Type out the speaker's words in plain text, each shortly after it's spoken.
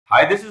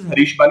Hi, this is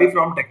Harish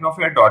from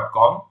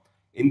Technofare.com.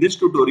 In this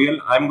tutorial,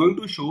 I am going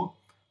to show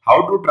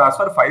how to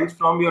transfer files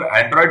from your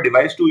Android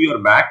device to your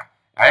Mac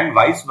and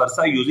vice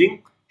versa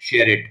using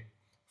Shareit.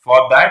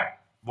 For that,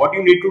 what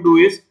you need to do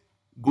is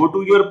go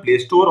to your Play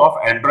Store of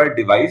Android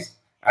device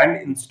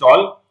and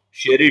install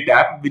Shareit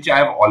app, which I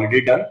have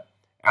already done.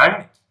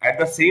 And at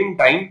the same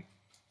time,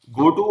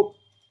 go to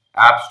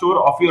App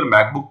Store of your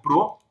Macbook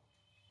Pro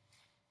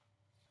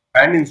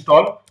and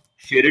install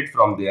Shareit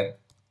from there.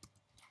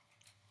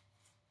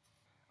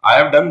 I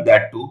have done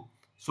that too.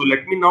 So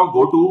let me now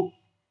go to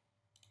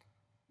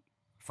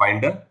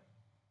Finder,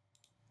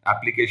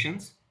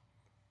 Applications,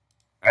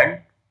 and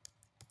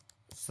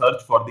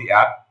search for the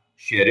app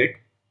Shareit.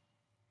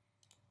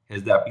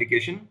 Here's the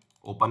application.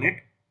 Open it.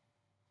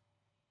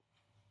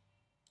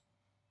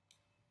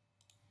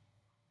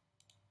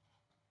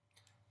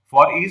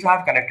 For ease, I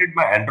have connected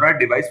my Android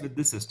device with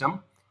this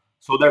system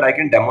so that I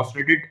can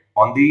demonstrate it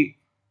on the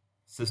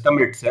system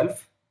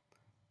itself.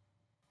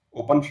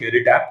 Open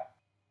Shareit app.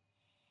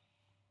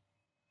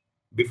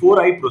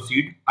 Before I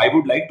proceed, I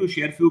would like to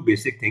share few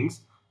basic things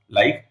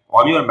like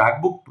on your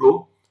MacBook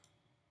Pro,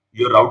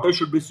 your router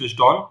should be switched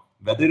on.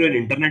 Whether your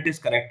internet is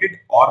connected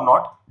or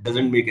not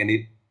doesn't make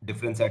any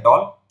difference at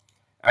all.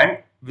 And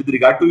with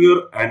regard to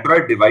your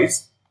Android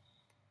device,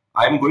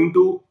 I am going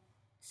to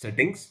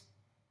Settings.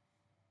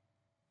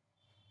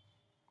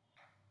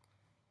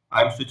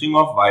 I am switching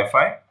off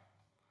Wi-Fi.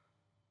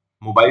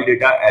 Mobile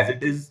data as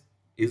it is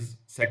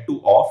set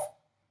to off.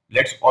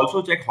 Let's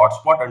also check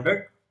hotspot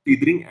under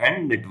tethering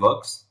and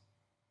networks.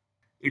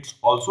 It's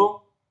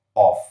also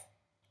off.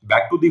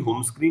 Back to the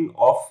home screen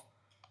of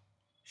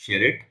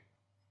Shareit.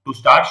 To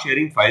start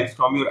sharing files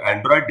from your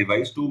Android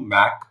device to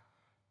Mac,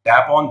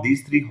 tap on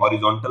these three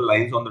horizontal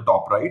lines on the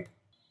top right.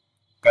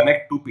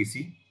 Connect to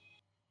PC.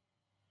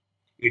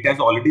 It has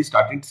already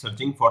started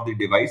searching for the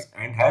device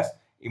and has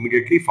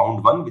immediately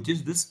found one, which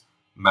is this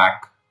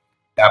Mac.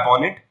 Tap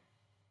on it.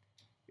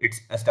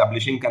 It's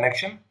establishing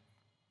connection,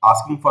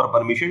 asking for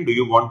permission. Do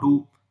you want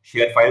to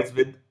share files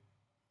with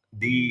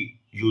the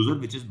user,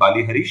 which is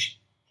Bali Harish?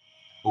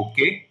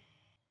 Okay.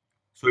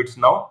 So it's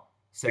now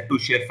set to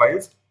share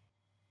files.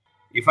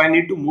 If I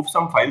need to move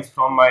some files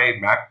from my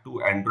Mac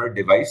to Android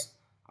device,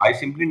 I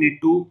simply need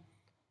to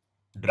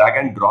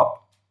drag and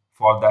drop.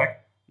 For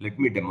that, let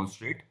me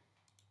demonstrate.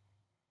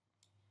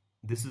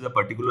 This is a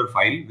particular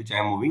file which I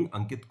am moving,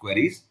 Ankit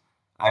queries.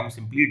 I am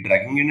simply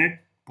dragging in it,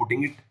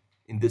 putting it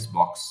in this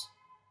box.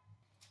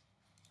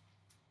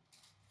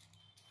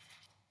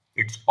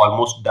 It's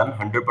almost done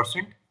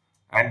 100%,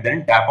 and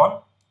then tap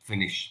on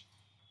finish.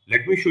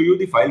 Let me show you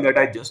the file that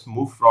I just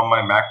moved from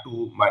my Mac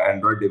to my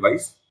Android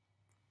device.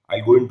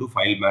 I'll go into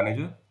File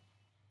Manager,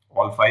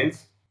 All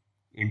Files,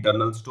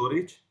 Internal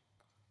Storage,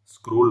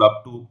 scroll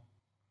up to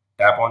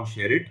tap on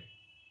Shareit,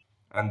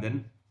 and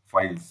then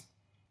Files.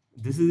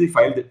 This is the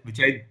file which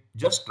I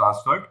just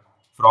transferred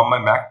from my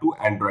Mac to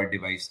Android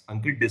device,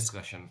 Ankit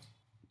discussion.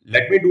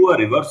 Let me do a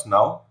reverse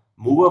now.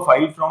 Move a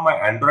file from my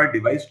Android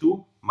device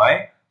to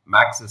my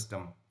Mac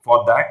system.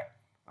 For that,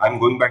 I'm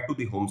going back to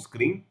the home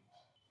screen.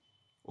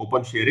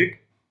 Open Shareit.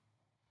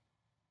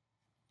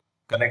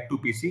 Connect to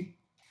PC.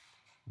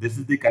 This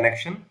is the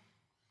connection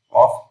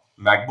of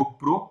MacBook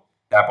Pro.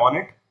 Tap on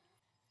it.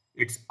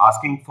 It's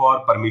asking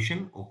for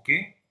permission.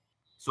 Okay.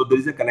 So there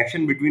is a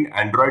connection between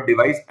Android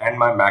device and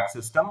my Mac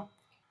system.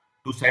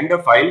 To send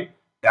a file,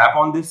 tap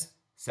on this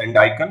send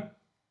icon.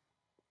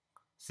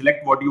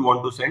 Select what you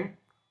want to send.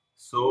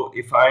 So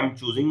if I am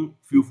choosing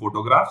few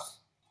photographs,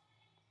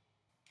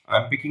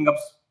 I am picking up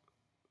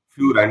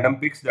few random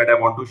pics that I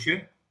want to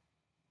share.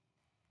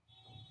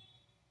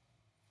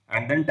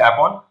 And then tap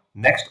on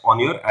next on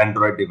your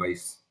Android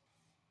device.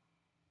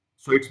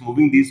 So it's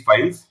moving these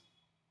files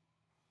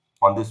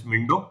on this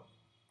window,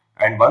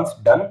 and once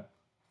done,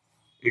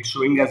 it's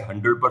showing as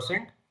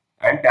 100%,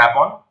 and tap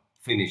on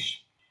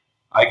finish.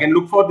 I can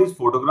look for these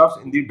photographs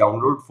in the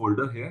download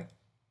folder here.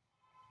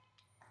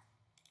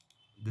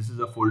 This is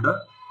a folder.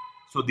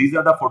 So these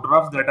are the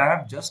photographs that I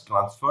have just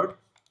transferred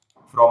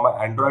from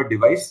my Android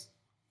device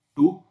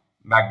to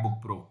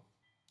MacBook Pro.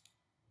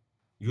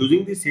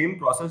 Using the same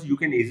process, you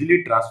can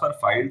easily transfer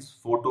files,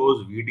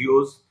 photos,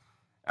 videos,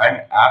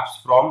 and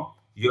apps from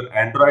your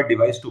Android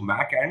device to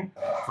Mac and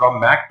from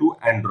Mac to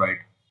Android.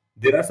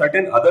 There are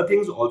certain other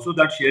things also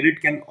that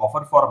Shareit can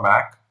offer for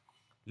Mac.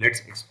 Let's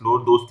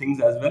explore those things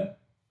as well.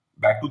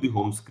 Back to the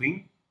home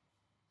screen.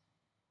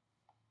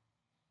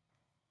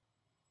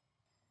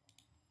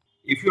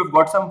 If you have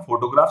got some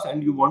photographs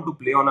and you want to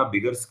play on a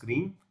bigger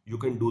screen, you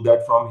can do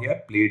that from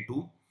here, Play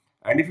to.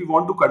 And if you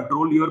want to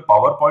control your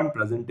PowerPoint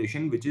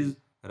presentation, which is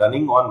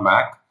running on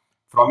Mac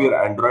from your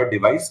Android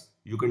device,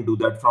 you can do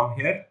that from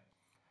here.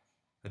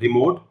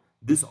 Remote.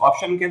 This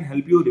option can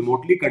help you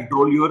remotely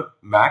control your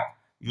Mac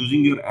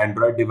using your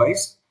Android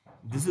device.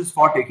 This is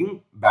for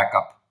taking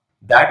backup.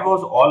 That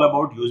was all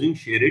about using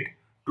Shareit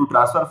to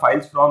transfer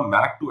files from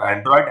Mac to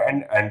Android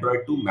and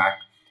Android to Mac.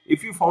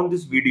 If you found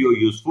this video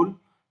useful,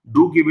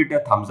 do give it a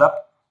thumbs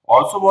up.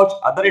 Also watch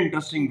other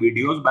interesting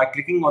videos by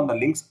clicking on the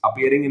links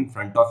appearing in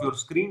front of your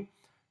screen.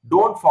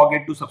 Don't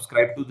forget to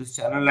subscribe to this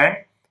channel and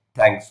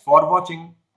thanks for watching.